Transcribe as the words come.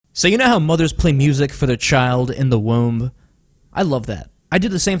So you know how mothers play music for their child in the womb? I love that. I do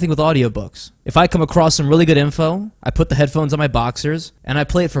the same thing with audiobooks. If I come across some really good info, I put the headphones on my boxers, and I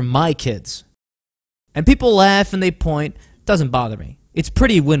play it for my kids. And people laugh and they point. Doesn't bother me. It's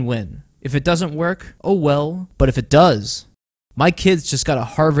pretty win-win. If it doesn't work, oh well. But if it does, my kids just got a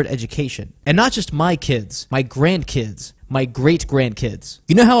Harvard education. And not just my kids, my grandkids, my great-grandkids.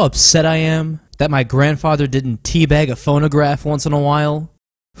 You know how upset I am that my grandfather didn't teabag a phonograph once in a while?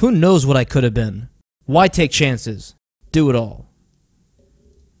 Who knows what I could have been? Why take chances? Do it all.